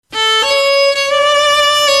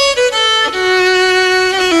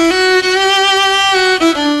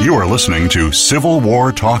listening to Civil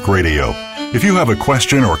War Talk Radio. If you have a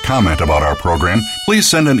question or comment about our program, please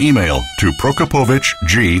send an email to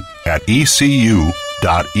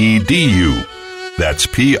prokopovichg@ecu.edu. That's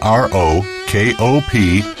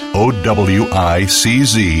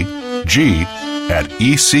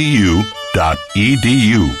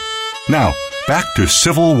PROKOPOWICZG@ecu.edu. Now, back to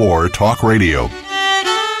Civil War Talk Radio.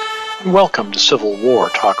 Welcome to Civil War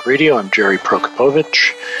Talk Radio. I'm Jerry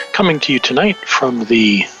Prokopovich, coming to you tonight from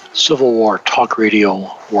the Civil War Talk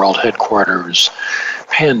Radio World Headquarters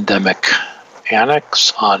Pandemic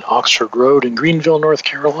Annex on Oxford Road in Greenville, North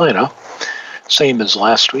Carolina. Same as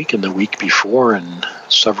last week and the week before and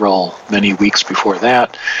many weeks before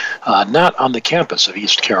that. Not on the campus of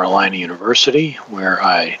East Carolina University, where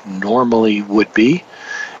I normally would be,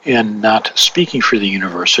 and not speaking for the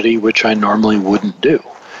university, which I normally wouldn't do.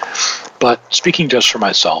 But speaking just for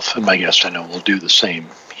myself, and my guest I know will do the same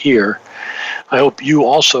here, I hope you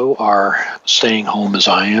also are staying home as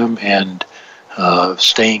I am and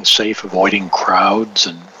staying safe, avoiding crowds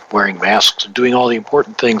and wearing masks and doing all the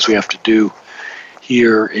important things we have to do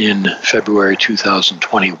here in February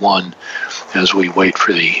 2021 as we wait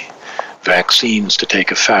for the vaccines to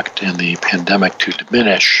take effect and the pandemic to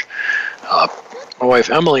diminish. My wife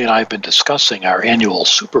Emily and I have been discussing our annual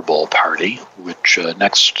Super Bowl party, which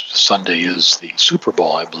next Sunday is the Super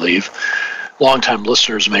Bowl, I believe. Longtime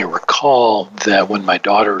listeners may recall that when my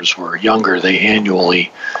daughters were younger, they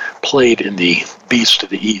annually played in the Beast of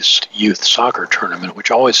the East youth soccer tournament,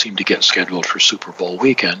 which always seemed to get scheduled for Super Bowl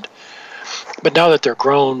weekend. But now that they're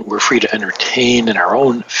grown, we're free to entertain in our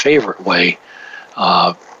own favorite way,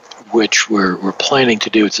 which we're planning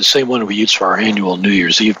to do. It's the same one we use for our annual New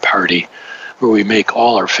Year's Eve party, where we make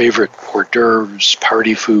all our favorite hors d'oeuvres,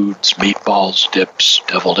 party foods, meatballs, dips,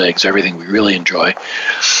 deviled eggs, everything we really enjoy.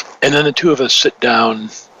 And then the two of us sit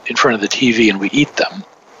down in front of the TV and we eat them.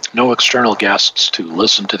 No external guests to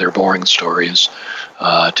listen to their boring stories,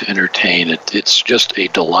 to entertain. It's just a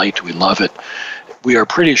delight. We love it. We are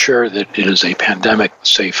pretty sure that it is a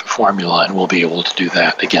pandemic-safe formula, and we'll be able to do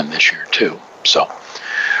that again this year, too. So,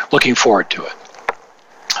 looking forward to it.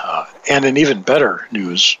 And in even better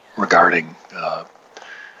news regarding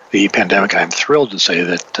the pandemic, I'm thrilled to say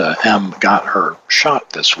that Em got her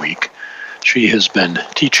shot this week. She has been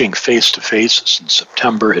teaching face-to-face since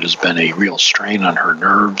September. It has been a real strain on her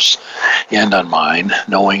nerves and on mine,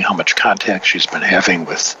 knowing how much contact she's been having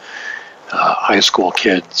with high school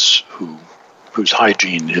kids whose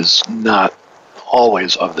hygiene is not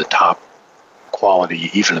always of the top quality,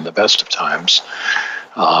 even in the best of times.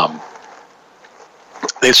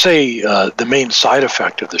 They say the main side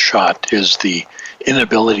effect of the shot is the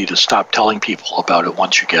inability to stop telling people about it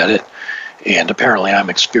once you get it. And apparently I'm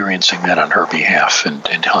experiencing that on her behalf and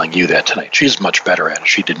telling you that tonight. She's much better at it.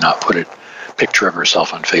 She did not put a picture of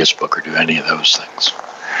herself on Facebook or do any of those things.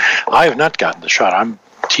 I have not gotten the shot. I'm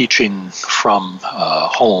teaching from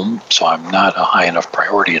home, so I'm not a high enough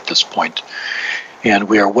priority at this point. And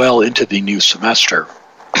we are well into the new semester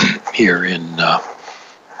here in the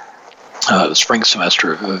spring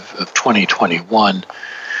semester of 2021.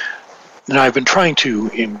 And I've been trying to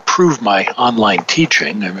improve my online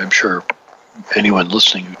teaching. I'm sure anyone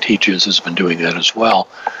listening who teaches has been doing that as well.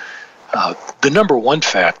 The number one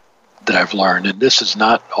fact that I've learned, and this is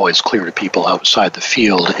not always clear to people outside the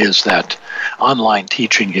field, is that online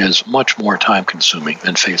teaching is much more time-consuming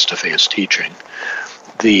than face-to-face teaching.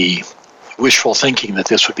 The wishful thinking that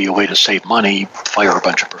this would be a way to save money, fire a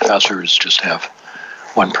bunch of professors, just have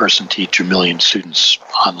one person teach 1 million students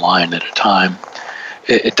online at a time,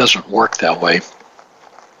 it doesn't work that way.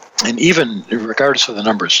 And even regardless of the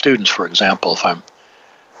number of students, for example, if I'm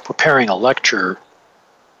preparing a lecture,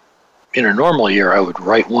 in a normal year I would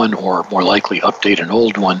write one or more likely update an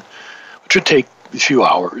old one, which would take a few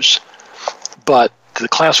hours. But the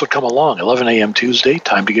class would come along, 11 a.m. Tuesday,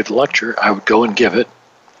 time to give the lecture. I would go and give it,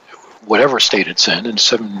 whatever state it's in, and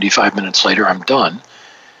 75 minutes later I'm done.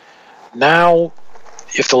 Now,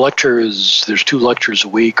 if the lecture is, there's 2 lectures a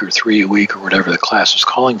week or 3 a week or whatever the class is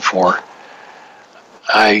calling for,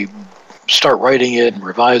 I start writing it and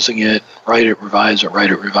revising it, write it, revise it,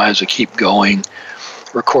 write it, revise it, keep going,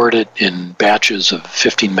 record it in batches of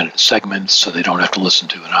 15-minute segments so they don't have to listen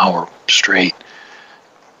to an hour straight.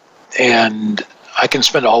 And I can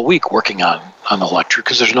spend all week working on the lecture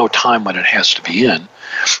because there's no time when it has to be in.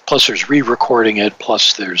 Plus there's re-recording it,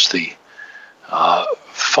 plus there's the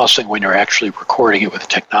fussing when you're actually recording it with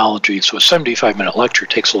technology. So a 75-minute lecture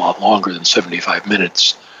takes a lot longer than 75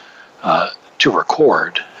 minutes to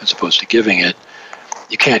record as opposed to giving it.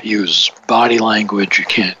 You can't use body language. You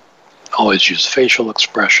can't always use facial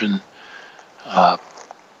expression.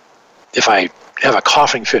 If I have a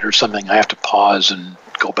coughing fit or something, I have to pause and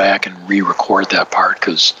go back and re-record that part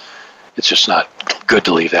because it's just not good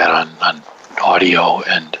to leave that on audio.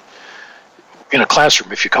 And in a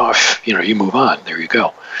classroom, if you cough, you move on. There you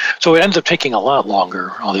go. So it ends up taking a lot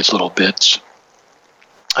longer, all these little bits.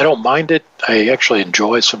 I don't mind it. I actually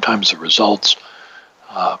enjoy sometimes the results,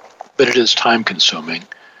 but it is time-consuming.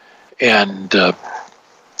 And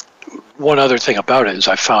one other thing about it is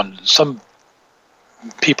I found some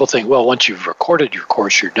people think, well, once you've recorded your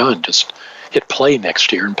course, you're done. Just hit play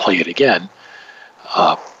next year and play it again.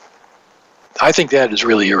 I think that is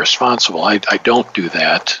really irresponsible. I don't do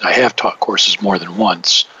that. I have taught courses more than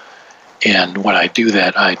once, and when I do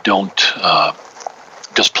that, I don't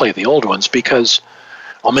just play the old ones because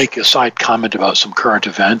I'll make a side comment about some current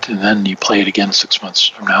event, and then you play it again 6 months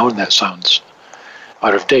from now, and that sounds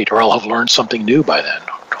out of date, or I'll have learned something new by then,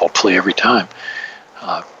 hopefully every time.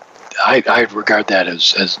 I regard that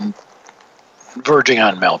as verging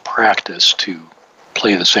on malpractice to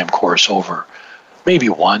play the same course over maybe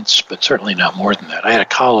once, but certainly not more than that. I had a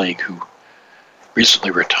colleague who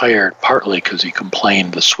recently retired partly because he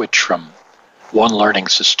complained the switch from one learning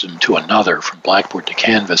system to another, from Blackboard to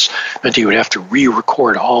Canvas, meant he would have to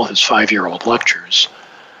re-record all his 5-year-old lectures.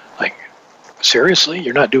 Like, seriously?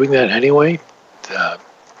 You're not doing that anyway?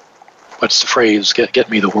 What's the phrase? Get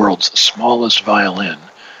me the world's smallest violin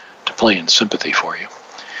to play in sympathy for you.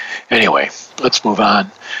 Anyway, let's move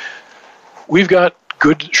on. We've got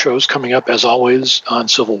good shows coming up, as always, on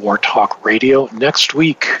Civil War Talk Radio. Next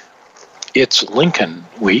week, it's Lincoln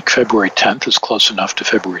Week. February 10th is close enough to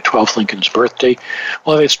February 12th, Lincoln's birthday.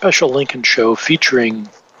 We'll have a special Lincoln show featuring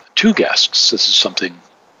 2 guests. This is something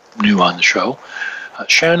new on the show.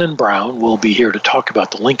 Shannon Brown will be here to talk about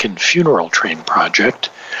the Lincoln Funeral Train Project,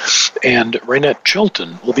 and Raynette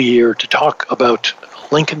Chilton will be here to talk about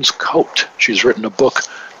Lincoln's coat. She's written a book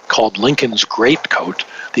called Lincoln's Great Coat,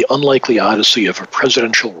 The Unlikely Odyssey of a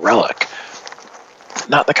Presidential Relic.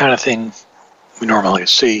 Not the kind of thing we normally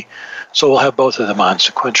see, so we'll have both of them on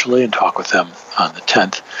sequentially and talk with them on the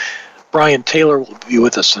 10th. Brian Taylor will be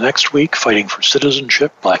with us the next week, fighting for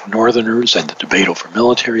citizenship, Black Northerners, and the debate over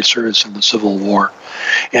military service in the Civil War.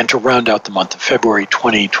 And to round out the month of February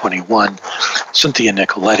 2021, Cynthia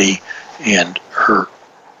Nicoletti and her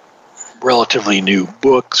relatively new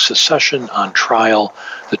book, Secession on Trial,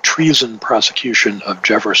 The Treason Prosecution of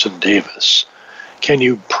Jefferson Davis. Can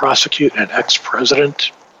you prosecute an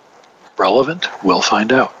ex-president? Relevant? We'll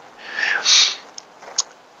find out.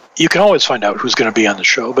 You can always find out who's going to be on the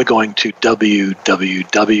show by going to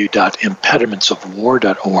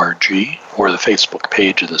www.impedimentsofwar.org or the Facebook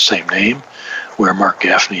page of the same name, where Mark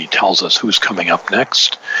Gaffney tells us who's coming up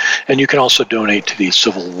next. And you can also donate to the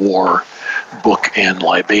Civil War Book and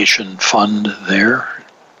Libation Fund there.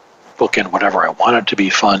 Book and whatever I want it to be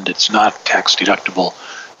fund. It's not tax deductible.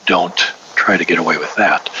 Don't try to get away with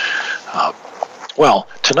that. Well,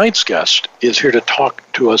 tonight's guest is here to talk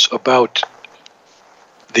to us about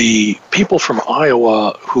the people from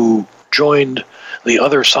Iowa who joined the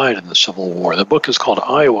other side in the Civil War. The book is called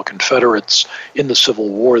Iowa Confederates in the Civil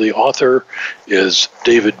War. The author is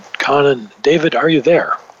David Connon. David, are you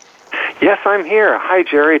there? Yes, I'm here. Hi,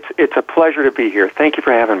 Jerry. It's a pleasure to be here. Thank you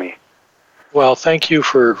for having me. Well, thank you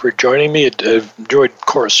for joining me. I've enjoyed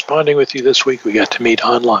corresponding with you this week. We got to meet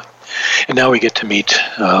online, and now we get to meet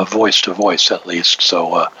voice to voice at least.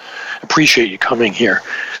 So appreciate you coming here.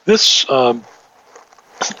 This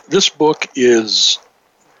book is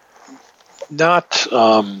not,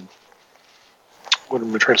 what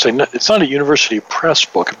am I trying to say? It's not a university press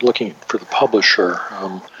book. I'm looking for the publisher.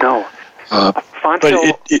 No.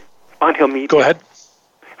 Fonthill Media. Go ahead.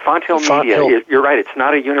 Fonthill Media. You're right. It's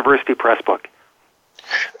not a university press book.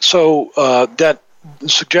 So that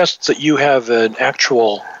suggests that you have an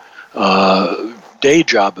actual day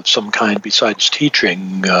job of some kind besides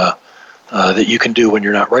teaching that you can do when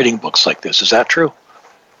you're not writing books like this. Is that true?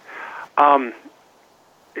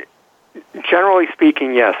 Generally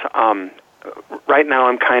speaking, yes. Right now,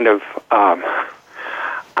 I'm kind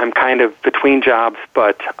of between jobs,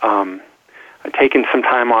 but I've taken some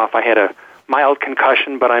time off. I had a mild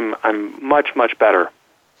concussion, but I'm much better.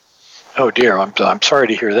 Oh dear, I'm sorry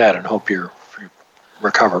to hear that, and hope you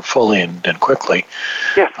recover fully and quickly.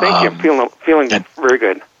 Yes, thank you. I'm feeling very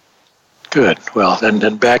good. Good. Well,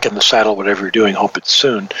 and back in the saddle, whatever you're doing, hope it's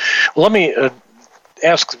soon. Well, let me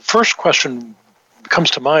ask, the first question comes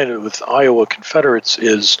to mind with Iowa Confederates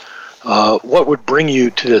is, what would bring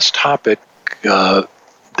you to this topic? The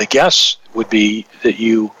guess would be that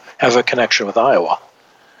you have a connection with Iowa.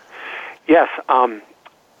 Yes, I'm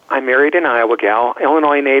married an Iowa gal,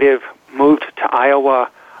 Illinois native, moved to Iowa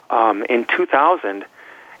in 2000,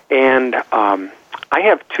 And I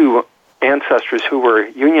have two ancestors who were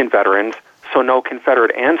Union veterans, so no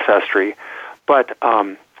Confederate ancestry. But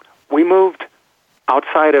we moved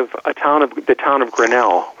outside of the town of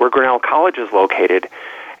Grinnell, where Grinnell College is located,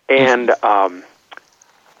 and I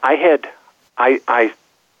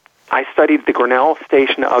studied the Grinnell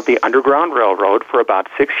station of the Underground Railroad for about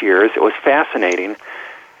 6 years. It was fascinating,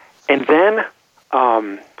 and then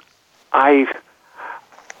I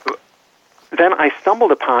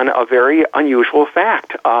stumbled upon a very unusual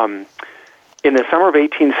fact. In the summer of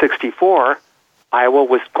 1864, Iowa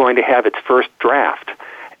was going to have its first draft,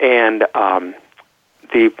 and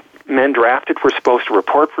the men drafted were supposed to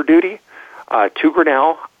report for duty to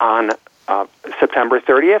Grinnell on September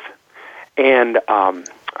 30th, and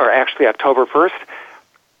or actually October 1st.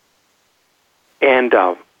 And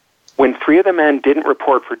when 3 of the men didn't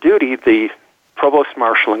report for duty, the provost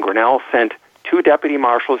marshal in Grinnell sent 2 deputy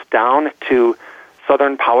marshals down to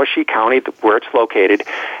southern Poweshiek County, where it's located,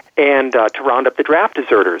 and to round up the draft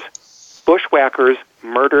deserters. Bushwhackers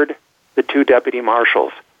murdered the 2 deputy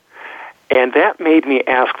marshals. And that made me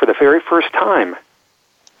ask for the very first time,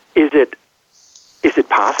 is it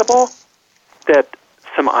possible that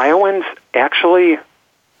some Iowans actually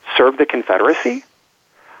served the Confederacy?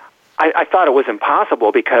 I thought it was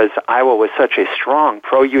impossible because Iowa was such a strong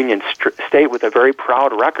pro-Union state with a very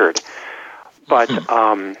proud record. But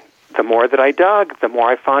the more that I dug, the more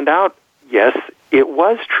I found out, yes, it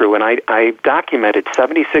was true. And I documented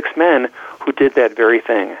 76 men who did that very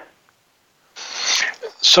thing.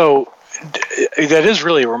 So that is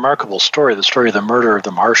really a remarkable story, the story of the murder of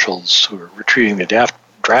the marshals who were retrieving the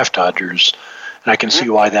draft dodgers. And I can see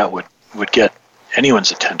why that would get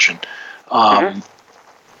anyone's attention.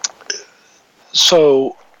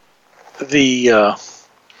 So the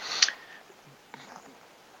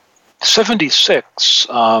 76,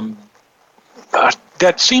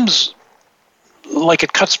 that seems like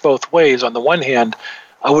it cuts both ways. On the one hand,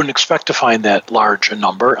 I wouldn't expect to find that large a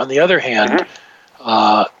number. On the other hand,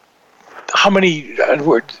 how many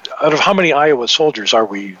out of how many Iowa soldiers are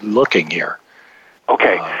we looking here?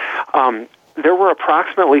 Okay. There were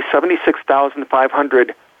approximately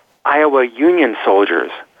 76,500 Iowa Union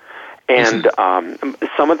soldiers, and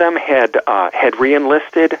some of them had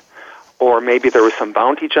re-enlisted, or maybe there was some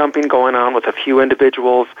bounty jumping going on with a few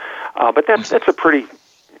individuals, but that's a pretty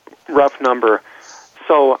rough number.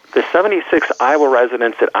 So the 76 Iowa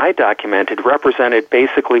residents that I documented represented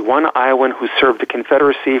basically one Iowan who served the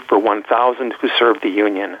Confederacy for 1,000 who served the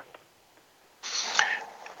Union.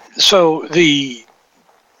 So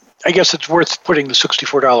I guess it's worth putting the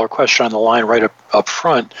 $64 question on the line right up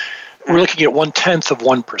front. We're looking at 1/10 of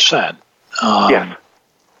 1%, yes,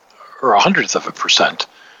 or 1/100%.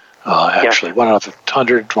 Actually, yes. 1 out of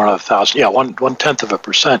 100, 1 out of 1,000. Yeah, 1/10 of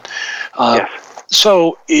 1%. Yes.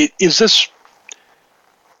 So, is this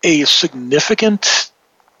a significant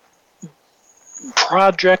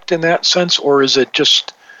project in that sense, or is it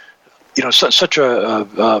just, such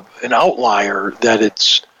an outlier that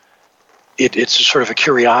it's sort of a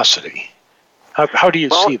curiosity? How do you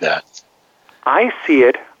see that? I see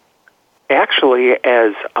it actually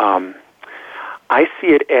as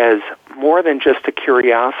more than just a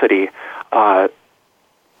curiosity,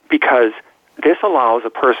 because this allows a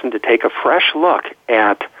person to take a fresh look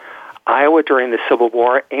at Iowa during the Civil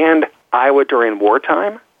War and Iowa during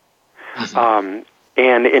wartime. And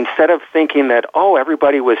instead of thinking that,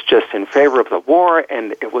 everybody was just in favor of the war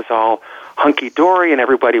and it was all hunky-dory and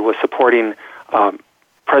everybody was supporting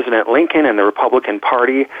President Lincoln and the Republican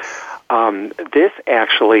Party, this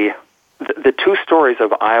actually, the 2 stories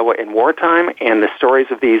of Iowa in wartime and the stories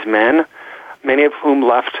of these men, many of whom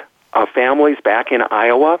left families back in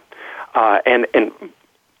Iowa, and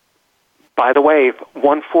by the way,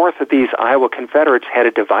 1/4 of these Iowa Confederates had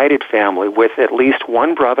a divided family with at least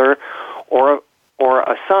one brother or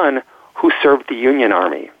a son who served the Union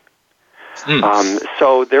Army.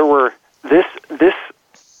 So there were this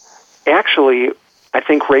actually, I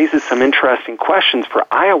think, raises some interesting questions for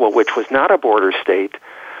Iowa, which was not a border state,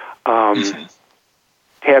 to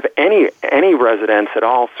have any residents at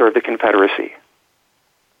all serve the Confederacy.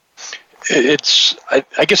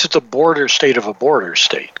 I guess it's a border state of a border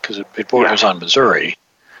state because it borders on Missouri.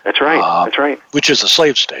 That's right. That's right. Which is a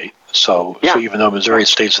slave state. So even though Missouri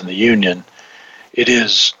stays in the Union,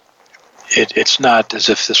 it's not as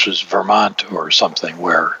if this was Vermont or something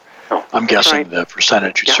where I'm guessing the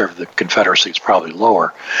percentage who served the Confederacy is probably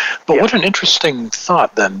lower. But what an interesting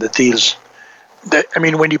thought then that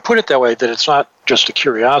when you put it that way, that it's not just a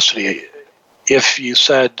curiosity. If you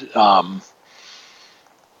said,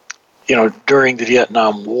 during the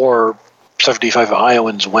Vietnam War, 75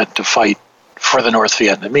 Iowans went to fight for the North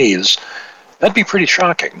Vietnamese, that'd be pretty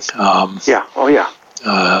shocking. Yeah. Oh, yeah.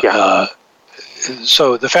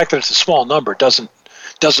 So the fact that it's a small number doesn't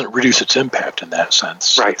reduce its impact in that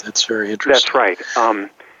sense. Right. That's very interesting. That's right.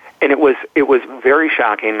 And it was very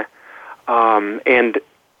shocking. And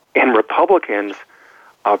Republican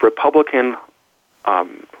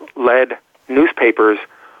led newspapers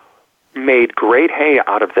made great hay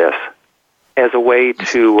out of this as a way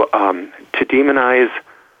to demonize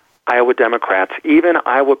Iowa Democrats, even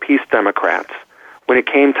Iowa Peace Democrats. When it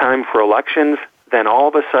came time for elections, then all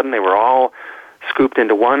of a sudden they were all scooped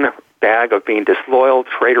into one bag of being disloyal,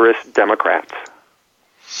 traitorous Democrats.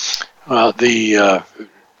 Well, the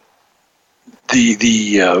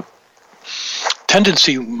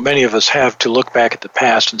tendency many of us have to look back at the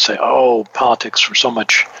past and say, "Oh, politics were so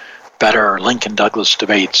much better." Lincoln Douglas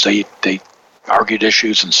debates, they argued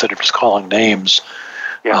issues instead of just calling names.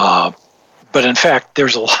 Yeah. But in fact,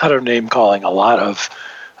 there's a lot of name calling, a lot of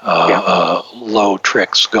low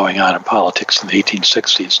tricks going on in politics in the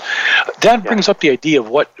 1860s. That brings up the idea of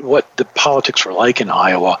what the politics were like in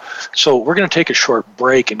Iowa. So we're going to take a short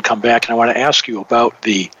break and come back, and I want to ask you about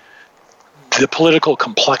the political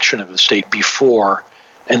complexion of the state before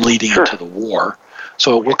and leading into the war.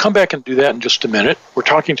 So we'll come back and do that in just a minute. We're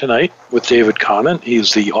talking tonight with David Conant. He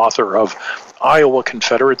is the author of Iowa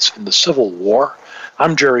Confederates in the Civil War.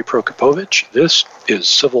 I'm Jerry Prokopowicz. This is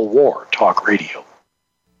Civil War Talk Radio.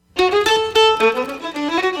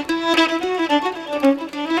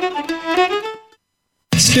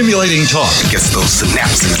 Stimulating talk gets those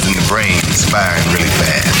synapses in the brain firing really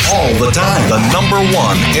fast. All the time. The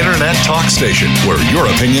 #1 internet talk station where your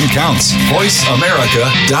opinion counts.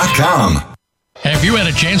 VoiceAmerica.com. Have you had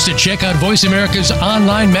a chance to check out Voice America's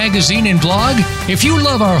online magazine and blog? If you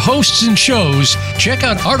love our hosts and shows, check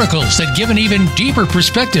out articles that give an even deeper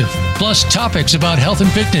perspective, plus topics about health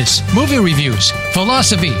and fitness, movie reviews,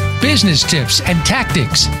 philosophy, business tips and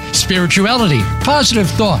tactics, spirituality, positive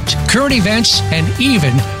thought, current events, and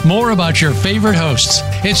even more about your favorite hosts.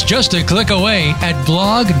 It's just a click away at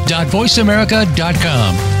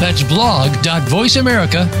blog.voiceamerica.com. That's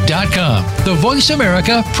blog.voiceamerica.com. The Voice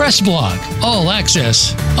America Press Blog. All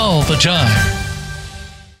access, all the time.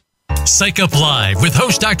 Psych Up Live with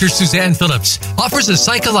host Dr. Suzanne Phillips offers a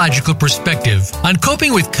psychological perspective on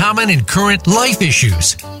coping with common and current life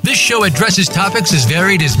issues. This show addresses topics as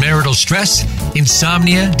varied as marital stress,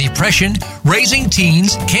 insomnia, depression, raising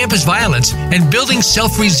teens, campus violence, and building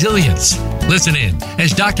self-resilience. Listen in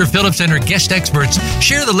as Dr. Phillips and her guest experts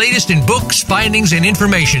share the latest in books, findings, and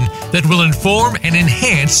information that will inform and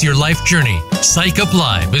enhance your life journey. Psych Up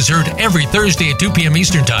Live is heard every Thursday at 2 p.m.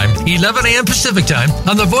 Eastern Time, 11 a.m. Pacific Time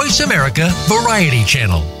on the Voice America Variety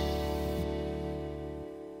Channel.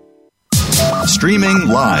 Streaming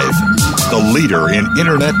live. The leader in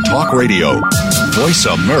internet talk radio.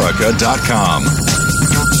 VoiceAmerica.com.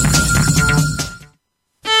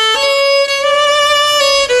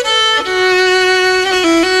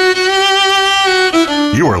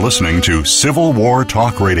 You are listening to Civil War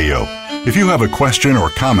Talk Radio. If you have a question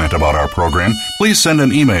or comment about our program, please send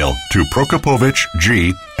an email to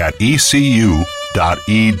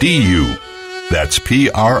prokopowiczg@ecu.edu. That's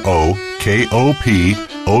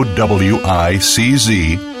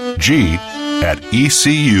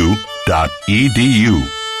PROKOPOWICZG@ecu.edu.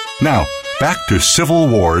 Now, back to Civil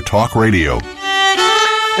War Talk Radio.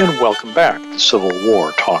 And welcome back to Civil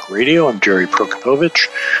War Talk Radio. I'm Jerry Prokopowicz,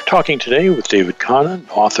 talking today with David Conant,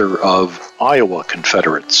 author of Iowa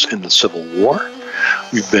Confederates in the Civil War.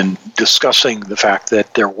 We've been discussing the fact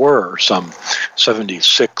that there were some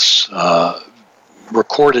 76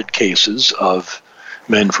 recorded cases of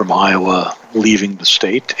men from Iowa leaving the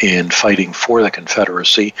state and fighting for the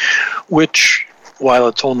Confederacy, which, while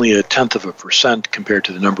it's only 0.1% compared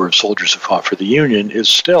to the number of soldiers who fought for the Union, is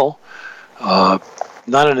still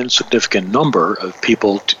not an insignificant number of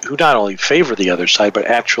people who not only favor the other side, but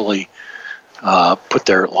actually put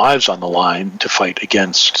their lives on the line to fight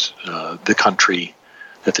against the country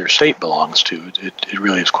that their state belongs to. It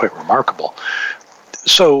really is quite remarkable.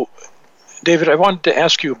 So, David, I wanted to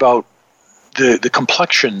ask you about the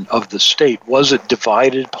complexion of the state. Was it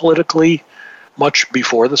divided politically much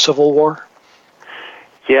before the Civil War?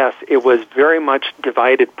 Yes, it was very much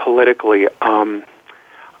divided politically.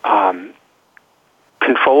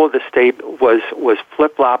 Control of the state was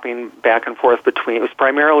flip-flopping back and forth between. It was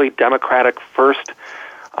primarily Democratic first,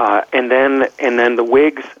 and then the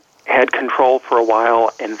Whigs had control for a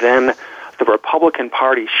while, and then the Republican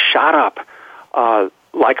Party shot up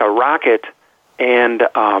like a rocket, and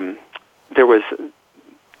there was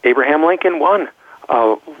Abraham Lincoln won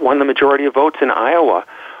the majority of votes in Iowa,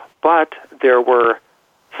 but there were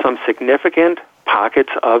some significant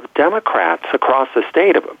pockets of Democrats across the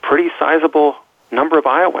state, a pretty sizable number of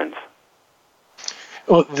Iowans.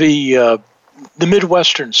 Well, the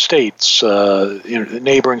Midwestern states, the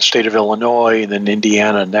neighboring state of Illinois, and then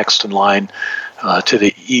Indiana next in line to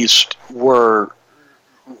the east, were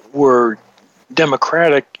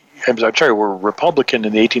Democratic. Were Republican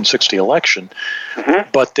in the 1860 election,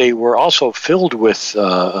 but they were also filled with,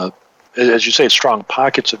 as you say, strong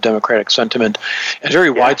pockets of Democratic sentiment and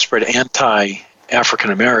very widespread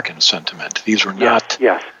anti-African American sentiment. These were not.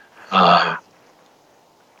 Yes.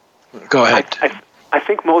 Go ahead. I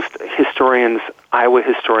think most Iowa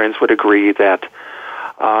historians, would agree that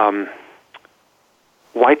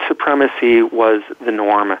white supremacy was the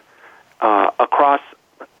norm across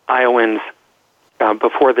Iowans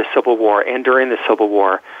before the Civil War and during the Civil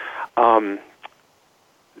War. The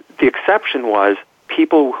exception was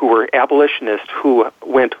people who were abolitionists who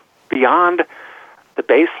went beyond the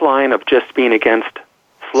baseline of just being against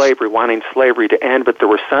slavery, wanting slavery to end, but there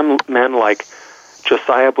were some men like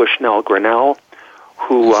Josiah Bushnell Grinnell,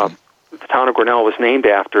 who the town of Grinnell was named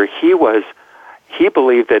after. He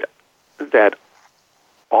believed that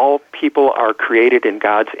all people are created in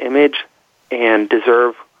God's image and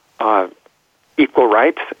deserve equal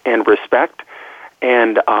rights and respect,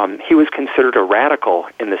 and he was considered a radical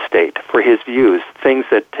in the state for his views, things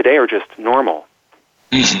that today are just normal.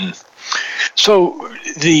 Mm-hmm. So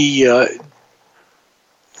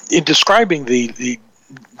in describing the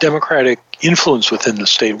Democratic influence within the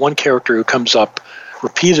state, one character who comes up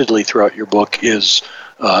repeatedly throughout your book is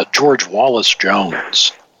George Wallace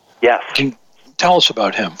Jones. Yes. Can you tell us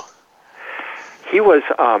about him? He was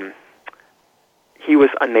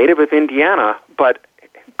a native of Indiana, but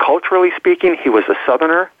culturally speaking, he was a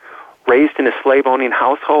Southerner, raised in a slave-owning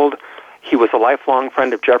household. He was a lifelong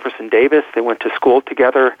friend of Jefferson Davis. They went to school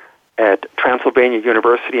together at Transylvania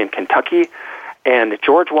University in Kentucky. And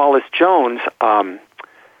George Wallace Jones,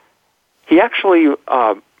 he actually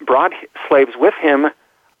brought slaves with him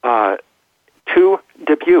to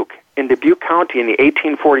Dubuque. In Dubuque County in the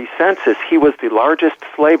 1840 census, he was the largest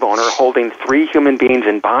slave owner, holding 3 human beings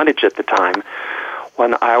in bondage at the time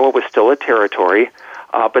when Iowa was still a territory.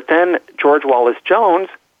 But then George Wallace Jones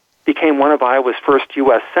became one of Iowa's first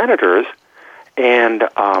U.S. senators, and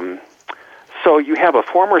so you have a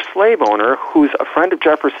former slave owner who's a friend of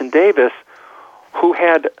Jefferson Davis who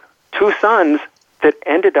had 2 sons that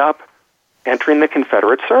ended up entering the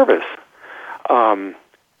Confederate service. And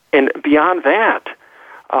beyond that,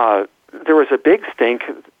 there was a big stink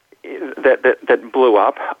that blew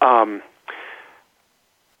up.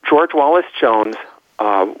 George Wallace Jones,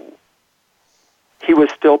 he was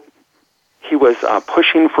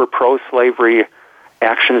pushing for pro-slavery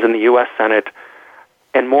actions in the U.S. Senate,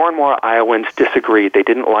 and more Iowans disagreed. They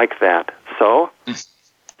didn't like that. So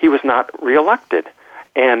he was not reelected.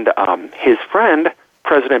 And his friend,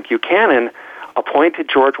 President Buchanan, appointed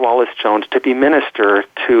George Wallace Jones to be minister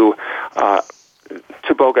to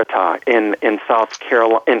Bogota in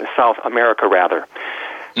South America, rather.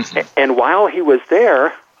 Mm-hmm. And while he was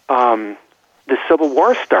there, the Civil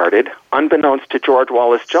War started, unbeknownst to George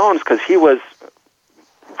Wallace Jones, because he was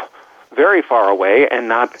very far away and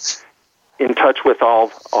not in touch with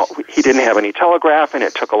he didn't have any telegraph, and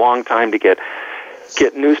it took a long time to get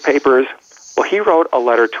newspapers. Well, he wrote a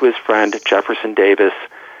letter to his friend Jefferson Davis,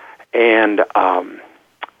 and part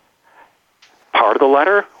of the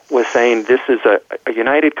letter was saying, this is a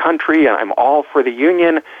united country, and I'm all for the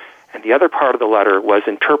Union, and the other part of the letter was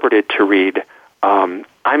interpreted to read, I'm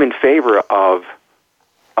in favor of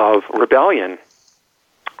rebellion,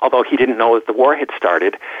 although he didn't know that the war had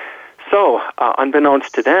started. So,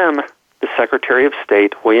 unbeknownst to them, the Secretary of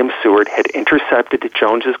State, William Seward, had intercepted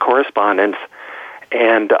Jones's correspondence,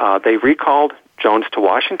 and they recalled Jones to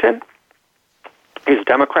Washington. He's a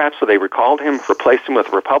Democrat, so they recalled him, replaced him with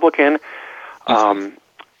a Republican.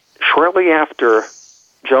 Shortly after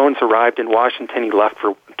Jones arrived in Washington, he left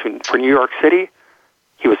for New York City.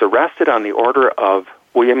 He was arrested on the order of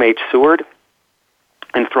William H. Seward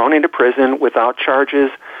and thrown into prison without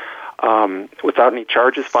charges, without any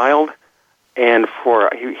charges filed. And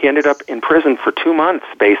he ended up in prison for 2 months,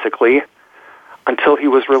 basically, until he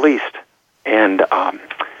was released. And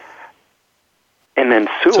then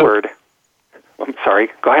Seward. I'm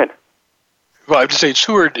sorry. Go ahead. Well, I would say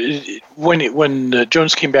Seward. When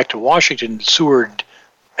Jones came back to Washington, Seward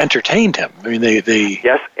entertained him. I mean, they.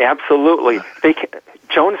 Yes, absolutely.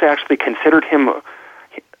 Jones actually considered him a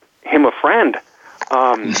friend.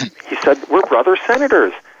 He said, "We're brother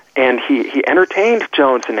senators," and he entertained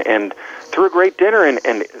Jones and threw a great dinner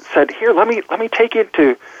and said, "Here, let me take you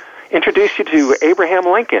to introduce you to Abraham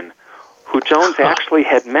Lincoln, who Jones actually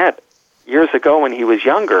had met years ago when he was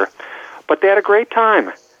younger, but they had a great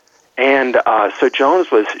time. And so Jones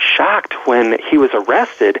was shocked when he was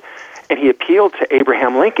arrested, and he appealed to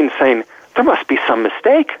Abraham Lincoln saying, there must be some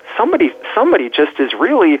mistake. Somebody just is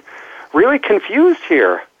really, really confused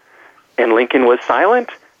here. And Lincoln was silent,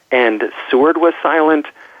 and Seward was silent,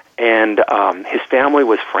 and his family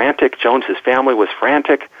was frantic. Jones's family was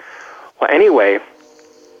frantic. Well, anyway,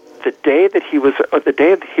 the day that he was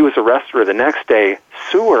arrested, or the next day,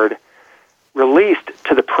 Seward released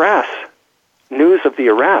to the press news of the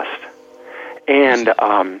arrest, and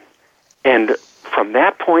from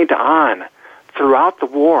that point on, throughout the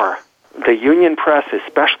war, the Union press,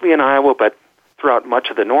 especially in Iowa, but throughout much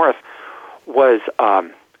of the North, was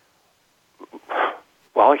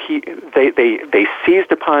they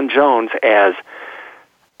seized upon Jones as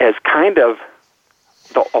kind of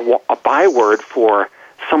a byword for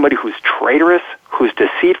somebody who's traitorous, who's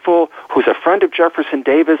deceitful, who's a friend of Jefferson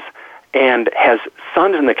Davis, and has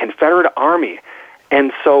sons in the Confederate Army.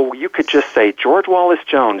 And so you could just say, George Wallace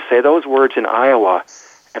Jones, say those words in Iowa,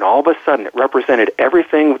 and all of a sudden it represented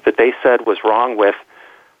everything that they said was wrong with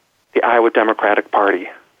the Iowa Democratic Party.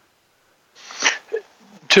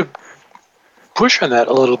 To push on that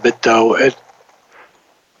a little bit, though,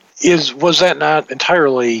 was that not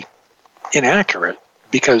entirely inaccurate?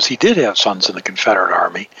 Because he did have sons in the Confederate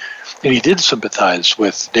Army, and he did sympathize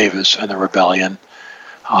with Davis and the rebellion.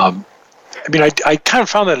 I kind of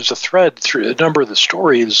found that as a thread through a number of the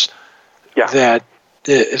stories that,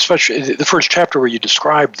 especially the first chapter where you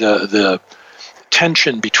describe the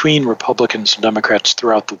tension between Republicans and Democrats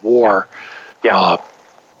throughout the war,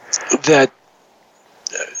 that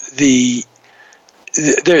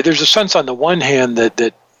there's a sense on the one hand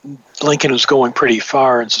that Lincoln was going pretty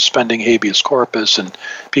far in suspending habeas corpus, and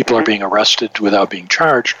people are being arrested without being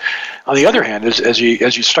charged. On the other hand, as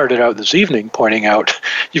you started out this evening pointing out,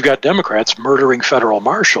 you've got Democrats murdering federal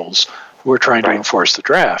marshals who are trying to enforce the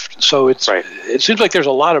draft. So it seems like there's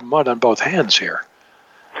a lot of mud on both hands here.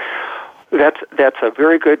 That's a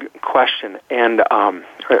very good question and a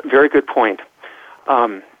very good point.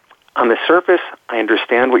 On the surface, I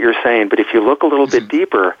understand what you're saying, but if you look a little bit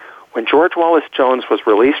deeper, when George Wallace Jones was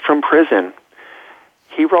released from prison,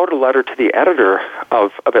 he wrote a letter to the editor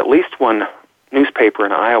of at least one newspaper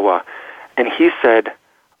in Iowa, and he said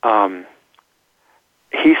that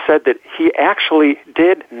he actually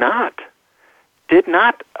did not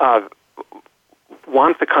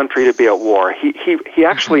want the country to be at war. He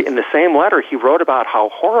actually, in the same letter, he wrote about how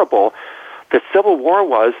horrible the Civil War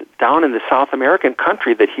was down in the South American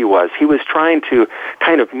country that he was. He was trying to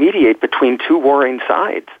kind of mediate between two warring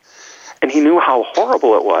sides. And he knew how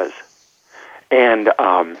horrible it was. And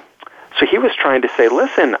so he was trying to say,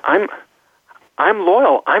 listen, I'm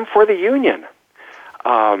loyal. I'm for the Union.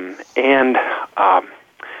 And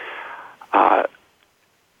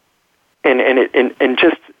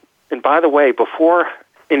by the way, before,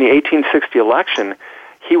 in the 1860 election,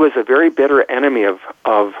 he was a very bitter enemy of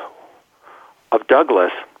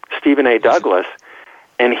Douglas, Stephen A. Douglas.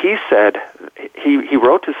 And he said, he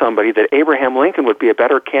wrote to somebody that Abraham Lincoln would be a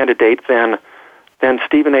better candidate than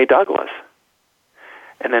Stephen A. Douglas.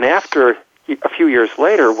 And then a few years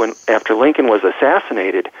later, after Lincoln was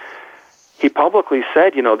assassinated, he publicly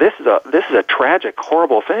said, this is a tragic,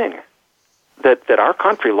 horrible thing that our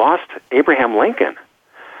country lost Abraham Lincoln.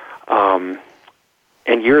 And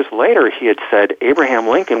years later, he had said Abraham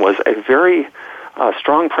Lincoln was a very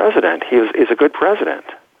strong president. He is a good president.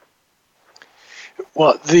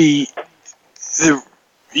 Well, as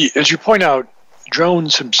you point out,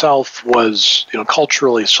 Jones himself was,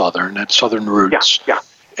 culturally Southern, had Southern roots.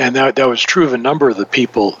 And that was true of a number of the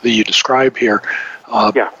people that you describe here.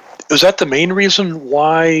 Was that the main reason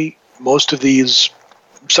why most of these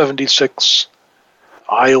 76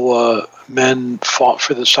 Iowa men fought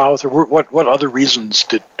for the South, or what other reasons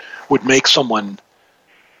would make someone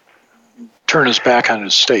turn his back on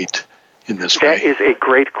his state in this way? That is a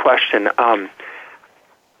great question.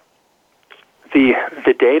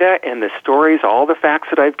 The data and the stories, all the facts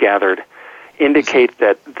that I've gathered, indicate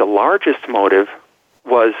that the largest motive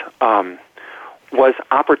was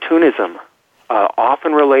opportunism,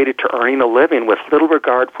 often related to earning a living with little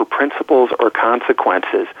regard for principles or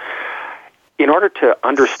consequences. In order to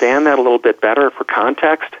understand that a little bit better for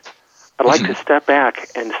context, I'd like to step back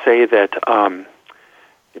and say that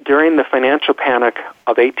during the financial panic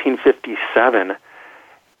of 1857,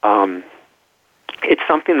 it's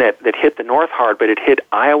something that hit the North hard, but it hit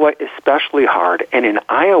Iowa especially hard. And in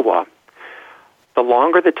Iowa, the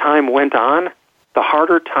longer the time went on, the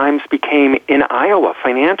harder times became in Iowa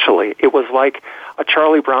financially. It was like a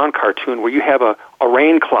Charlie Brown cartoon where you have a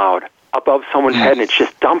rain cloud above someone's head, and it's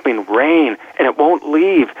just dumping rain, and it won't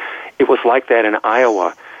leave. It was like that in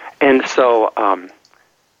Iowa. And so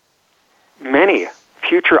many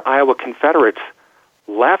future Iowa Confederates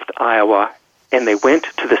left Iowa, and they went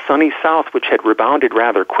to the sunny South, which had rebounded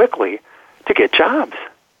rather quickly, to get jobs.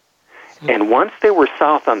 And once they were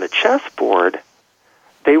south on the chessboard,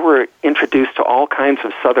 they were introduced to all kinds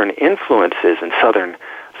of Southern influences and Southern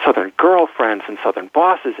girlfriends and Southern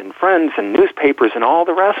bosses and friends and newspapers and all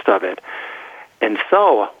the rest of it. And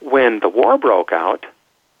so when the war broke out,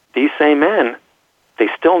 these same men, they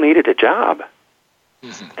still needed a job.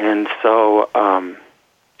 And so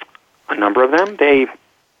a number of them, they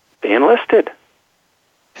enlisted.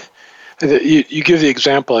 You give the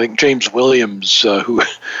example, I think James Williams, who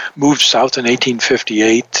moved south in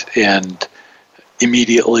 1858 and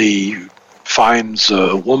immediately finds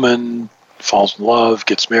a woman, falls in love,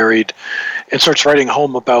 gets married, and starts writing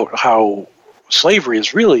home about how slavery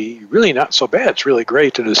is really, really not so bad. It's really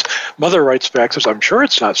great. And his mother writes back, says, I'm sure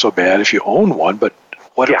it's not so bad if you own one, but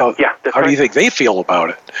how do you think they feel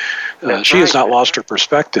about it? She has not lost her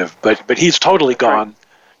perspective, but he's totally gone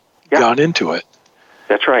into it.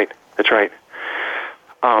 That's right.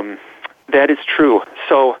 That is true.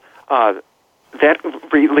 So that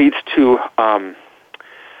leads to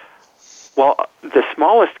the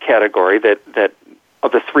smallest category that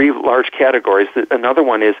of the three large categories. Another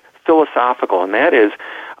one is philosophical, and that is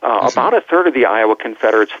about a third of the Iowa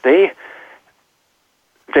Confederates. They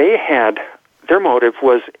had their motive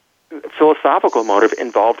was philosophical motive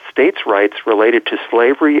involved states' rights related to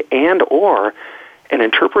slavery and or an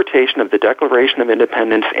interpretation of the Declaration of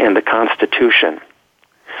Independence and the Constitution.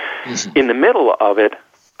 In the middle of it,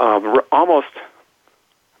 almost,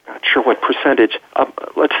 not sure what percentage,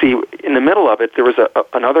 let's see, in the middle of it, there was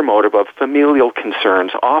another motive of familial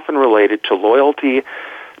concerns, often related to loyalty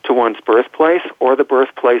to one's birthplace or the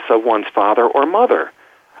birthplace of one's father or mother,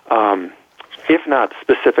 if not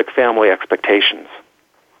specific family expectations.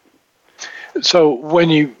 So when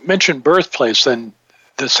you mention birthplace, then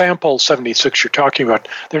the sample 76 you're talking about,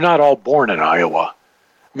 they're not all born in Iowa.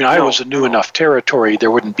 I mean, Iowa's a new enough territory,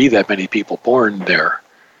 there wouldn't be that many people born there.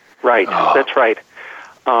 Right, that's right.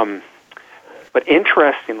 But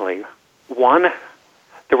interestingly,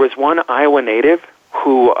 there was one Iowa native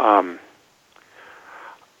who,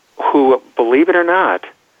 believe it or not,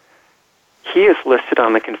 he is listed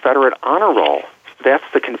on the Confederate Honor Roll. That's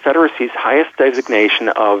the Confederacy's highest designation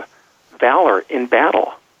of valor in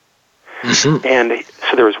battle. And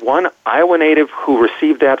so there was one Iowa native who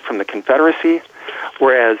received that from the Confederacy,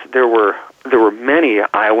 whereas there were many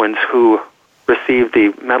Iowans who received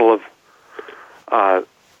the Medal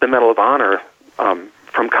of Honor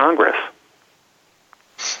from Congress.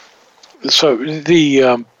 So in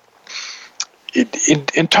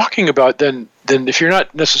talking about then if you're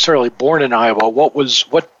not necessarily born in Iowa,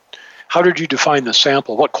 how did you define the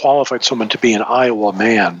sample? What qualified someone to be an Iowa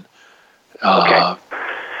man? Okay.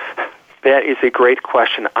 That is a great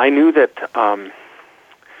question. I knew that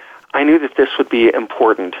this would be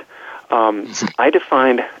important. I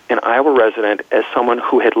defined an Iowa resident as someone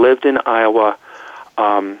who had lived in Iowa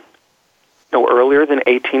no earlier than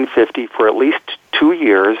 1850 for at least 2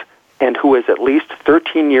 years, and who is at least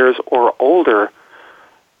 13 years or older.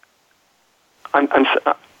 I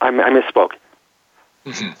misspoke.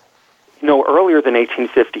 No earlier than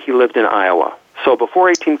 1850, he lived in Iowa. So before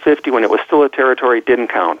 1850, when it was still a territory, didn't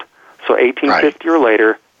count. So 1850 or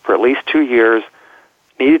later, for at least 2 years,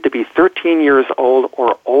 needed to be 13 years old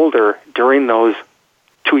or older during those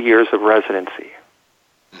 2 years of residency.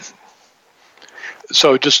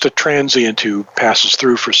 So just a transient who passes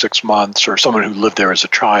through for 6 months or someone who lived there as a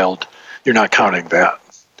child, you're not counting that?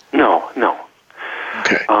 No.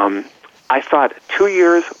 Okay. I thought 2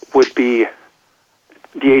 years would be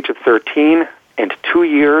the age of 13, and 2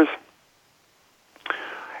 years,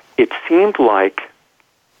 it seemed like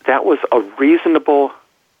that was a reasonable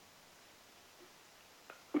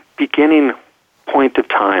beginning point of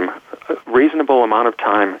time, a reasonable amount of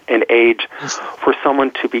time and age for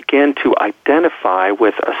someone to begin to identify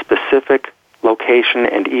with a specific location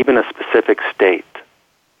and even a specific state.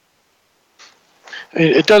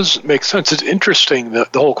 It does make sense. It's interesting, the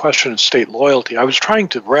whole question of state loyalty. I was trying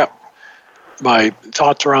to wrap my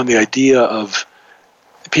thoughts around the idea of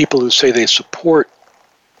people who say they support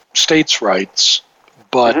states' rights,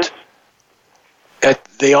 but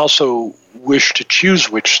they also wish to choose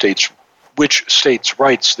which states'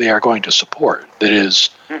 rights they are going to support. That is,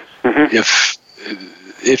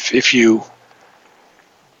 if you,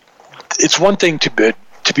 it's one thing to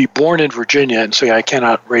be born in Virginia and say I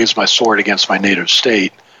cannot raise my sword against my native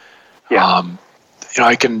state.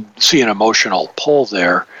 I can see an emotional pull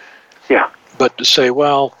there, Yeah. But to say,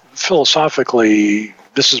 well, philosophically,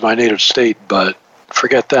 this is my native state, but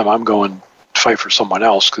forget them. I'm going to fight for someone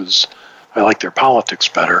else because I like their politics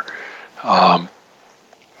better.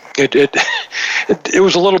 It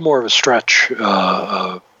was a little more of a stretch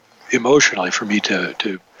emotionally for me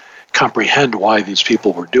to comprehend why these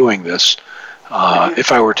people were doing this.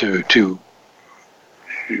 If I were to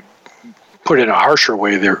put it in a harsher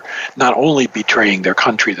way, they're not only betraying their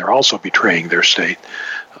country, they're also betraying their state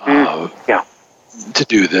to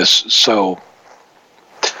do this. So,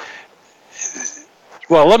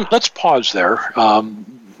 well, let's pause there.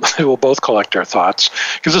 We'll both collect our thoughts,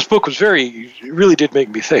 because this book really did make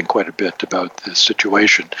me think quite a bit about this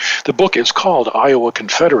situation. The book is called Iowa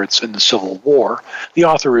Confederates in the Civil War. The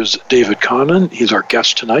author is David Connon. He's our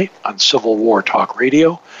guest tonight on Civil War Talk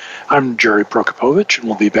Radio. I'm Jerry Prokopowicz, and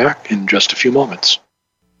we'll be back in just a few moments.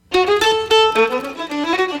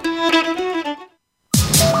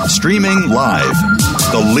 Streaming live,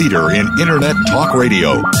 the leader in Internet Talk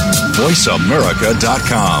Radio,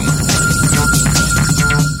 VoiceAmerica.com.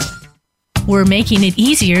 We're making it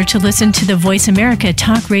easier to listen to the Voice America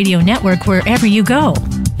Talk Radio Network wherever you go.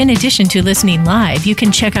 In addition to listening live, you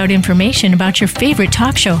can check out information about your favorite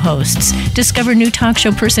talk show hosts, discover new talk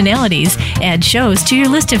show personalities, add shows to your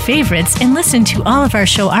list of favorites, and listen to all of our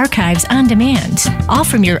show archives on demand, all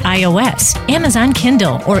from your iOS, Amazon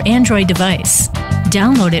Kindle, or Android device.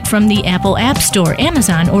 Download it from the Apple App Store,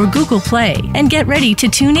 Amazon, or Google Play, and get ready to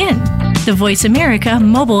tune in. The Voice America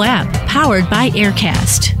mobile app, powered by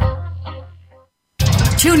Aircast.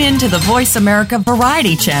 Tune in to the Voice America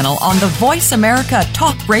Variety channel on the Voice America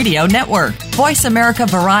Talk Radio Network. Voice America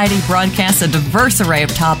Variety broadcasts a diverse array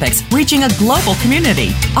of topics, reaching a global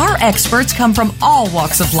community. Our experts come from all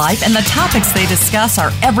walks of life, and the topics they discuss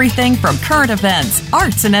are everything from current events,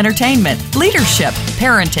 arts and entertainment, leadership,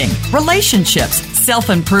 parenting, relationships,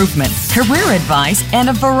 self-improvement, career advice, and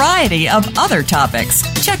a variety of other topics.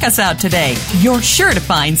 Check us out today. You're sure to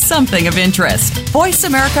find something of interest. Voice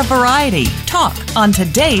America Variety. Talk on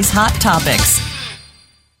today's hot topics.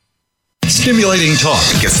 Stimulating talk.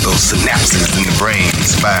 It gets those synapses in the brain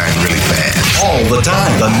firing really fast. All the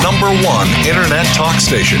time. The #1 Internet talk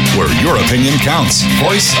station where your opinion counts.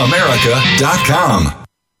 VoiceAmerica.com.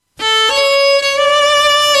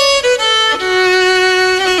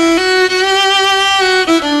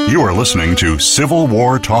 You are listening to Civil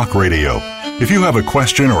War Talk Radio. If you have a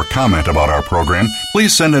question or comment about our program,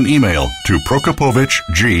 please send an email to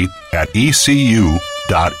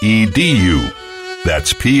prokopovic@ecu.edu.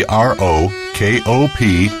 That's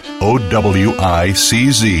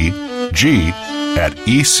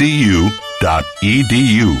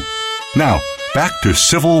PROKOPOWICG@ecu.edu. Now, back to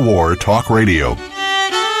Civil War Talk Radio.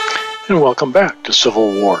 And welcome back to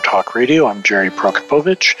Civil War Talk Radio. I'm Jerry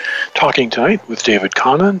Prokopowicz, talking tonight with David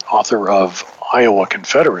Connon, author of Iowa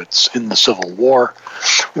Confederates in the Civil War.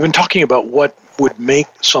 We've been talking about what would make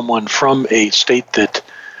someone from a state that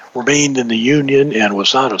remained in the Union and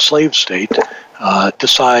was not a slave state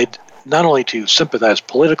decide not only to sympathize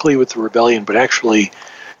politically with the rebellion, but actually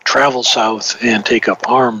travel south and take up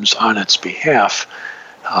arms on its behalf.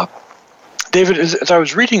 David, as I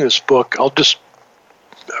was reading this book,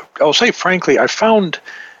 I'll say frankly, I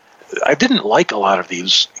didn't like a lot of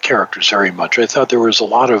these characters very much. I thought there was a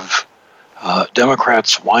lot of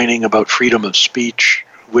Democrats whining about freedom of speech,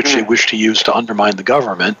 which they wish to use to undermine the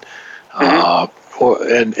government, and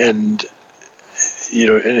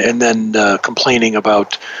then complaining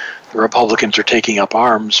about the Republicans are taking up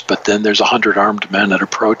arms, but then there's 100 armed men at a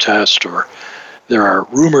protest, or there are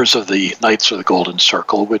rumors of the Knights of the Golden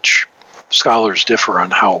Circle, which scholars differ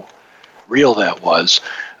on how real that was.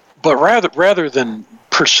 But rather than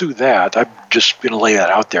pursue that, I'm just going to lay that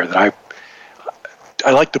out there, that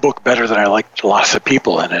I liked the book better than I liked a lot of the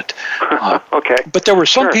people in it. Okay. But there were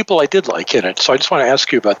some people I did like in it, so I just want to ask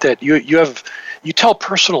you about that. You tell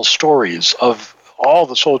personal stories of all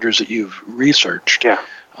the soldiers that you've researched. Yeah.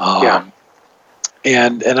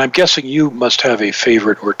 And I'm guessing you must have a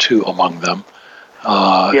favorite or two among them.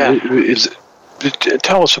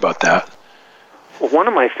 Tell us about that. Well, one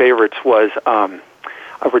of my favorites was a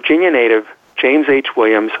Virginia native, James H.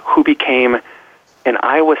 Williams, who became an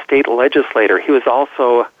Iowa state legislator. He was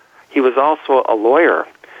also a lawyer.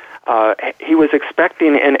 He was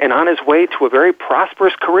expecting and on his way to a very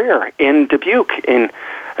prosperous career in Dubuque, in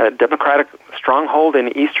a Democratic stronghold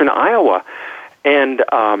in eastern Iowa. And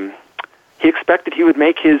he expected he would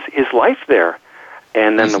make his life there.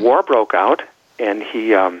 And then the war broke out, and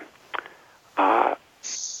he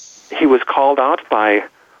was called out by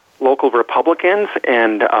local Republicans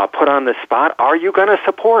and put on the spot. Are you going to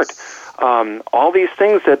support all these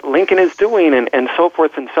things that Lincoln is doing, and so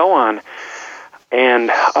forth and so on.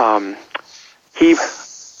 And he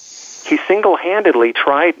single-handedly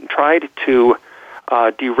tried to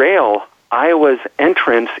derail Iowa's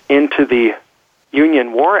entrance into the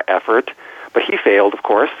Union war effort, but he failed, of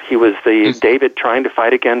course. He was the David trying to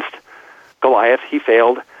fight against Goliath. He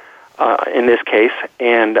failed in this case,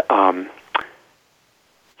 and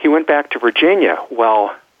he went back to Virginia.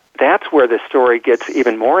 Well, that's where the story gets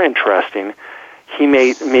even more interesting. He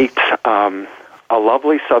meets a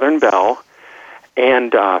lovely Southern belle,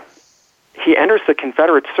 and he enters the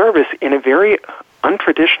Confederate service in a very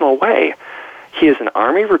untraditional way. He is an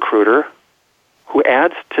Army recruiter who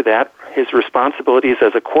adds to that his responsibilities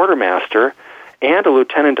as a quartermaster and a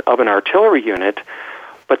lieutenant of an artillery unit.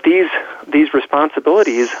 But these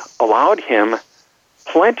responsibilities allowed him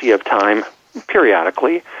plenty of time,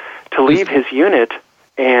 periodically, to leave his unit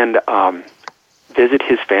and visit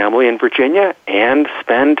his family in Virginia and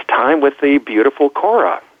spend time with the beautiful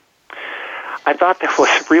Cora. I thought that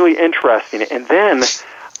was really interesting. And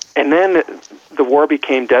then the war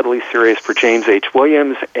became deadly serious for James H.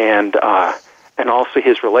 Williams, and also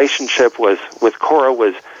his relationship with Cora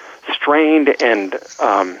was strained, and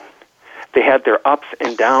they had their ups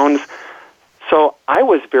and downs. So I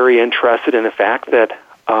was very interested in the fact that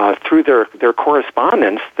through their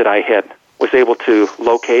correspondence that I was able to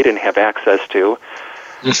locate and have access to,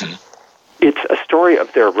 it's a story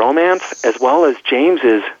of their romance as well as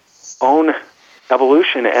James's own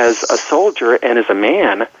evolution as a soldier and as a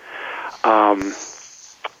man.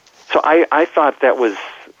 So I thought that was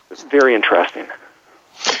very interesting.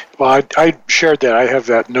 Well, I shared that. I have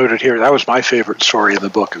that noted here. That was my favorite story in the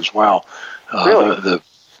book as well. Really?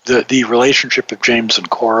 The relationship of James and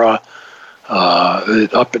Cora,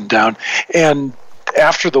 up and down. And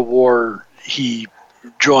after the war, he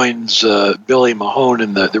joins Billy Mahone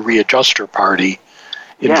in the Readjuster Party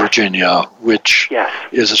in Virginia, which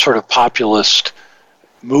is a sort of populist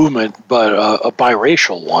movement, but a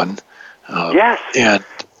biracial one. And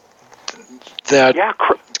that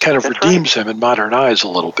kind of redeems him in modern eyes a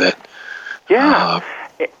little bit.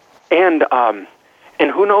 And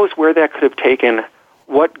who knows where that could have taken,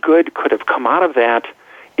 what good could have come out of that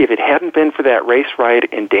if it hadn't been for that race riot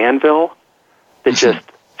in Danville that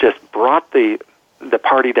just brought the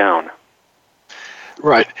party down.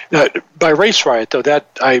 Right. By race riot, though,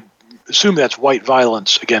 that I assume that's white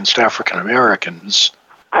violence against African Americans.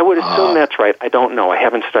 I would assume that's right. I don't know. I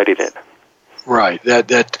haven't studied it. Right.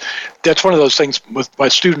 That's one of those things with my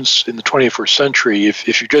students in the 21st century. If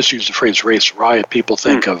you just use the phrase race riot, people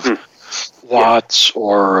think of Watts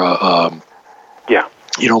or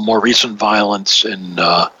more recent violence in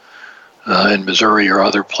Missouri or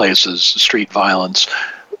other places, street violence.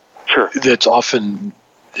 Sure. That's often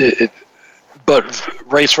but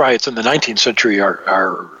race riots in the 19th century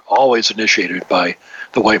are always initiated by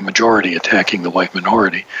the white majority attacking the white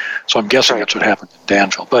minority. So I'm guessing that's what happened in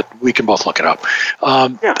Danville, but we can both look it up.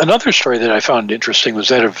 Another story that I found interesting was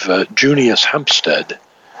that of Junius Hempstead,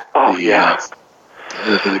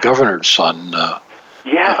 the governor's son.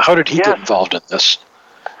 How did he get involved in this?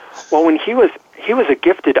 Well, when he was a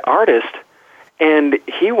gifted artist, and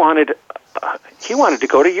he wanted to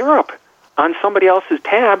go to Europe on somebody else's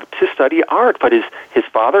tab to study art, but his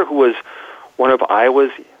father, who was one of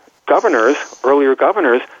Iowa's earlier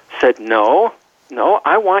governors, said, no,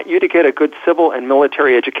 I want you to get a good civil and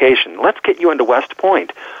military education. Let's get you into West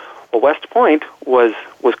Point. Well, West Point was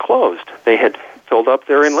closed. They had filled up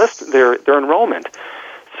their enrollment.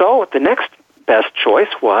 So the next best choice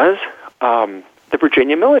was the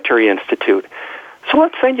Virginia Military Institute. So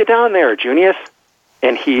let's send you down there, Junius.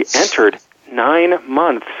 And he entered 9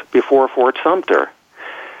 months before Fort Sumter.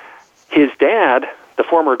 His dad, the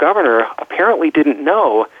former governor, apparently didn't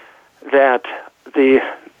know that the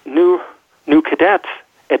new cadets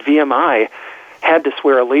at VMI had to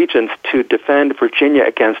swear allegiance to defend Virginia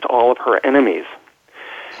against all of her enemies.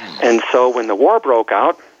 And so when the war broke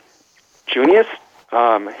out, Junius,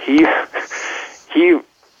 he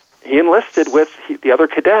enlisted with the other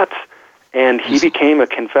cadets, and he became a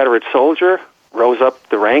Confederate soldier, rose up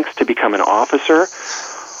the ranks to become an officer,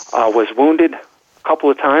 was wounded a couple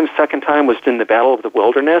of times. Second time was in the Battle of the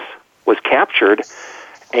Wilderness, was captured,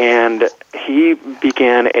 and he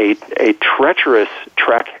began a treacherous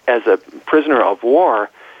trek as a prisoner of war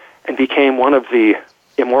and became one of the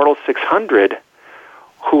Immortal 600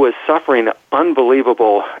 who was suffering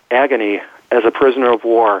unbelievable agony as a prisoner of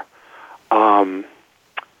war. All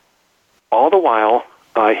the while,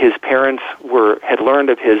 his parents had learned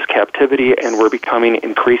of his captivity and were becoming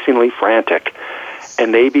increasingly frantic,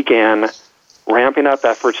 and they began ramping up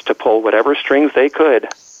efforts to pull whatever strings they could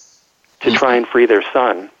to try and free their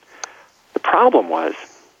son. The problem was,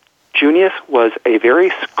 Junius was a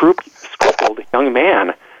very scrupled young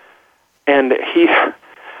man, and he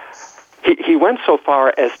went so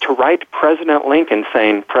far as to write President Lincoln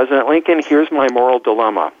saying, "President Lincoln, here's my moral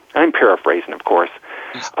dilemma." I'm paraphrasing, of course.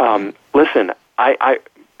 Listen, I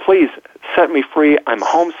please set me free. I'm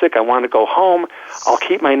homesick. I want to go home. I'll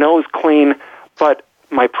keep my nose clean. But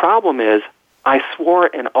my problem is I swore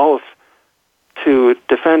an oath to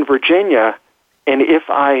defend Virginia, and if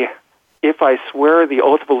I swear the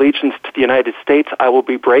oath of allegiance to the United States, I will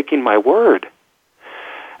be breaking my word.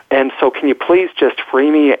 And so can you please just free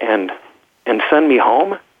me and send me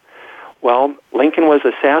home? Well, Lincoln was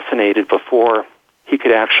assassinated before he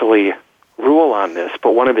could actually rule on this,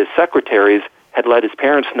 but one of his secretaries had let his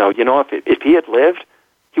parents know, if he had lived,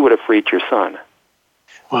 he would have freed your son.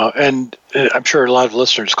 Well, and I'm sure a lot of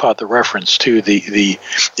listeners caught the reference to the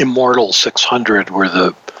immortal 600, where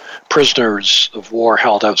the prisoners of war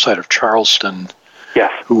held outside of Charleston,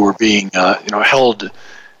 yes, who were being held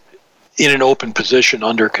in an open position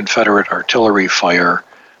under Confederate artillery fire.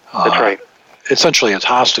 That's right. Essentially as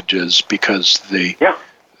hostages, because the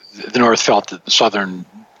North felt that the Southern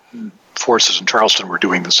forces in Charleston were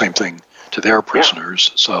doing the same thing to their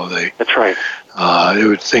prisoners. Yeah. So that's right.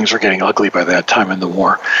 Things were getting ugly by that time in the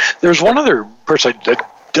war. There's one other person I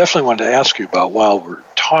definitely wanted to ask you about while we're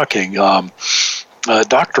talking. Dr.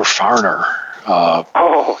 Farner.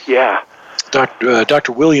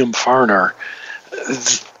 Dr. William Farner.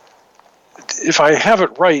 If I have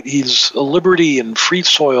it right, he's a liberty and free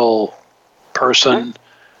soil person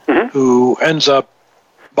who ends up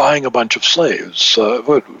buying a bunch of slaves.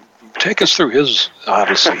 Take us through his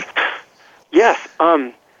odyssey. Yes,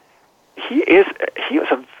 he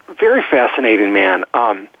was a very fascinating man.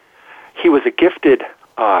 He was a gifted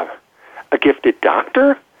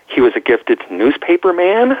doctor. He was a gifted newspaper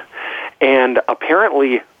man, and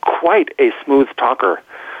apparently quite a smooth talker,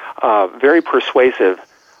 very persuasive.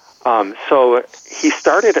 So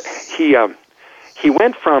he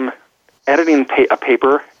went from editing a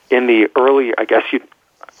paper in the early, I'm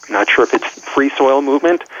not sure if it's free soil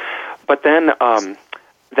movement, but then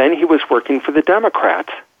he was working for the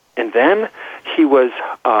Democrats, and then he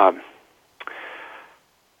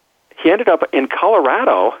ended up in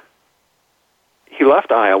Colorado. He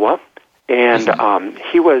left Iowa, and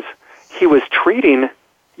he was treating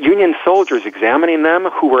Union soldiers, examining them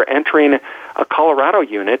who were entering a Colorado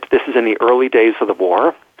unit. This is in the early days of the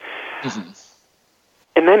war.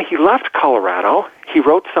 And then he left Colorado. He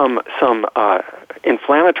wrote some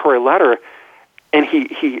inflammatory letter, and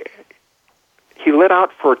he lit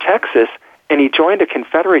out for Texas, and he joined a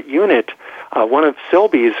Confederate unit, one of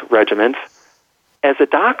Silby's regiments, as a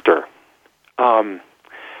doctor. And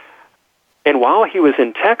while he was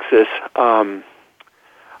in Texas, there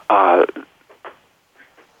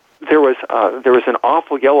was an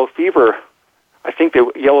awful yellow fever. I think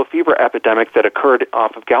the yellow fever epidemic that occurred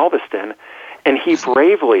off of Galveston, and he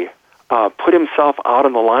bravely put himself out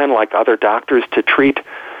on the line like other doctors to treat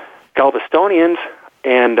Galvestonians,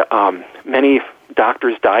 and many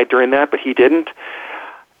doctors died during that, but he didn't.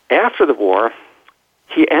 After the war,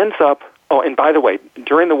 he ends up, and by the way,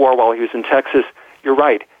 during the war while he was in Texas, you're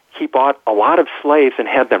right, he bought a lot of slaves and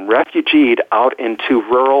had them refugeed out into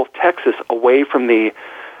rural Texas away from the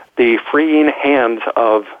freeing hands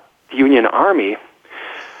of the Union Army.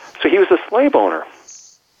 So he was a slave owner.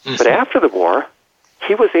 But after the war,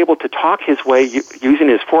 he was able to talk his way, using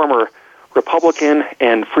his former Republican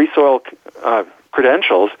and free soil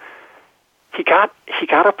credentials. He got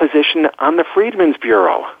a position on the Freedmen's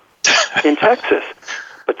Bureau in Texas.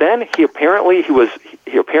 But then he apparently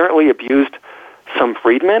abused some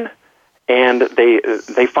freedmen, and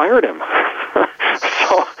they fired him.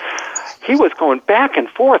 So he was going back and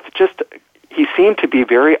forth. He seemed to be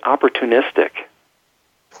very opportunistic.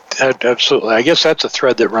 Absolutely. I guess that's a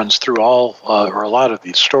thread that runs through all or a lot of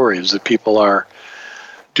these stories, that people are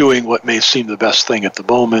doing what may seem the best thing at the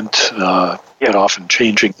moment, but often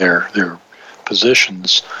changing their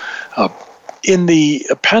positions. In the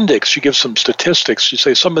appendix, you give some statistics. You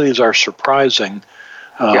say some of these are surprising.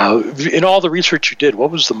 In all the research you did,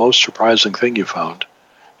 what was the most surprising thing you found?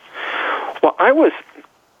 Well, I was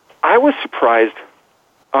surprised.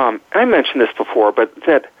 I mentioned this before, but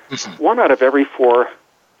that 1 out of every 4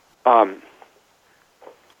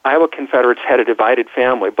 Iowa Confederates had a divided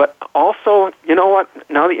family. But also, you know what?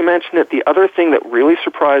 Now that you mention it, the other thing that really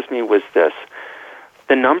surprised me was this: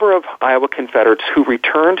 the number of Iowa Confederates who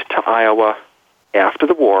returned to Iowa after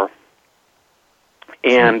the war,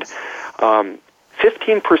 and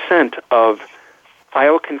 15% of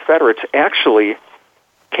Iowa Confederates actually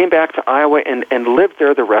came back to Iowa and lived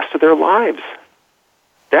there the rest of their lives.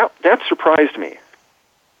 That surprised me.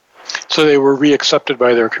 So they were reaccepted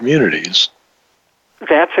by their communities.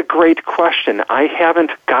 That's a great question. I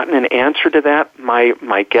haven't gotten an answer to that.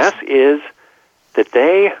 My guess is that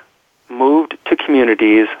they moved to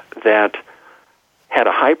communities that had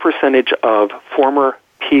a high percentage of former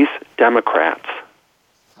peace Democrats.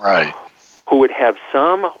 Right. Who would have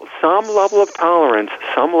some level of tolerance,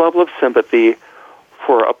 some level of sympathy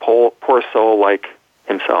for a poor soul like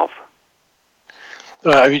himself.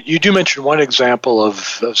 You do mention one example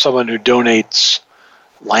of someone who donates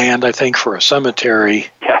land, I think, for a cemetery.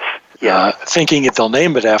 Yes. Yeah. Thinking that they'll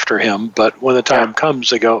name it after him, but when the time comes,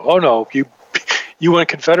 they go, "Oh no, you went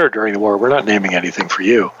Confederate during the war. We're not naming anything for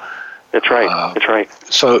you." That's right. That's right.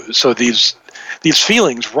 So these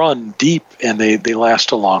feelings run deep and they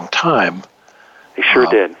last a long time. They sure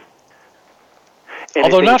did. And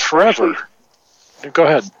although not forever. Go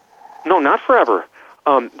ahead. No, not forever.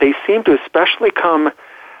 They seem to especially come.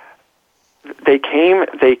 They came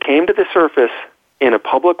to the surface in a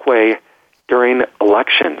public way during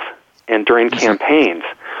elections and during campaigns,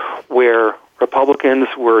 where Republicans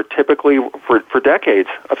were typically, for decades,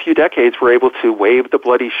 a few decades, were able to wave the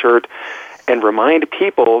bloody shirt and remind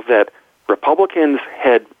people that Republicans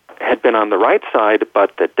had been on the right side,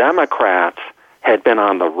 but the Democrats had been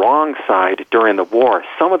on the wrong side during the war.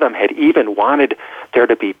 Some of them had even wanted there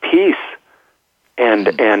to be peace, and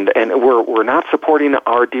we're not supporting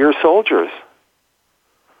our dear soldiers.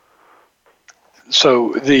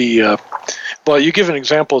 So you give an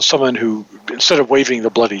example of someone who, instead of waving the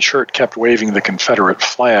bloody shirt, kept waving the Confederate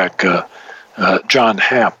flag. John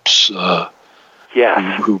Happs.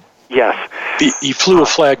 Yes. He flew a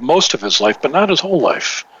flag most of his life, but not his whole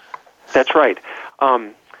life. That's right.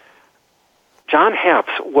 John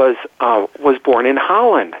Happs was born in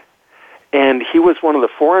Holland, and he was one of the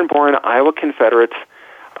foreign-born Iowa Confederates.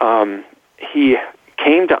 He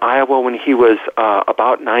came to Iowa when he was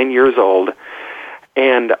about 9 years old,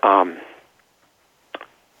 and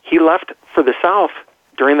he left for the South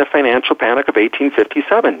during the financial panic of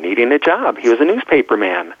 1857, needing a job. He was a newspaper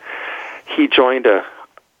man. He joined a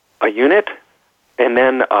unit and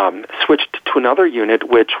then switched to another unit,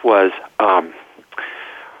 which was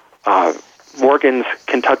Morgan's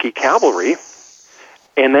Kentucky Cavalry.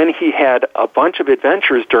 And then he had a bunch of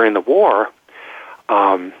adventures during the war.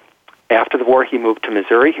 After the war, he moved to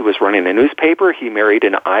Missouri. He was running a newspaper. He married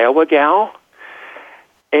an Iowa gal.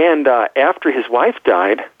 And after his wife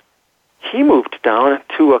died, he moved down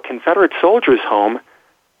to a Confederate soldiers' home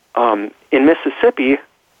in Mississippi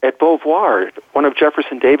at Beauvoir, one of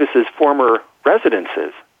Jefferson Davis's former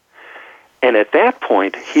residences. And at that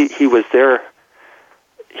point, he was there.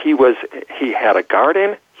 He had a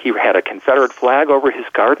garden. He had a Confederate flag over his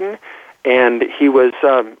garden, and he was,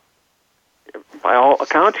 by all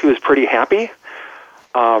accounts, he was pretty happy.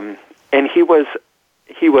 And he was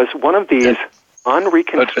one of these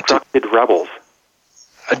unreconstructed rebels.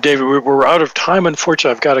 David, we're out of time.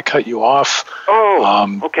 Unfortunately, I've got to cut you off.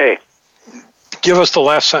 Oh, okay. Give us the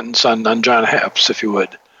last sentence on John Happs, if you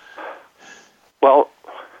would. Well,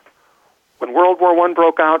 when World War I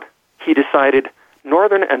broke out, he decided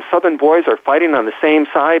Northern and Southern boys are fighting on the same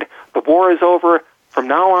side. The war is over. From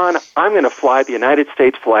now on, I'm going to fly the United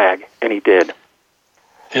States flag. And he did.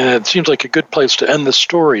 And it seems like a good place to end the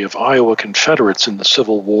story of Iowa Confederates in the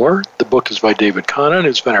Civil War. The book is by David Connon,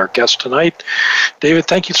 who's been our guest tonight. David,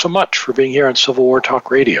 thank you so much for being here on Civil War Talk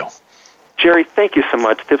Radio. Jerry, thank you so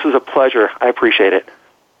much. This was a pleasure. I appreciate it.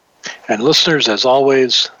 And listeners, as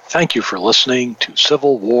always, thank you for listening to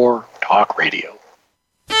Civil War Talk Radio.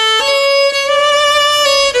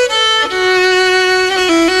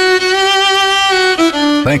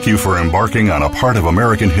 Thank you for embarking on a part of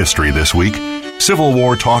American history this week. Civil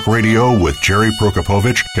War Talk Radio with Jerry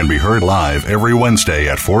Prokopowicz can be heard live every Wednesday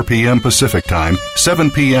at 4 p.m. Pacific Time, 7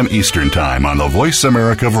 p.m. Eastern Time on the Voice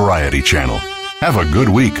America Variety Channel. Have a good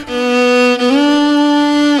week.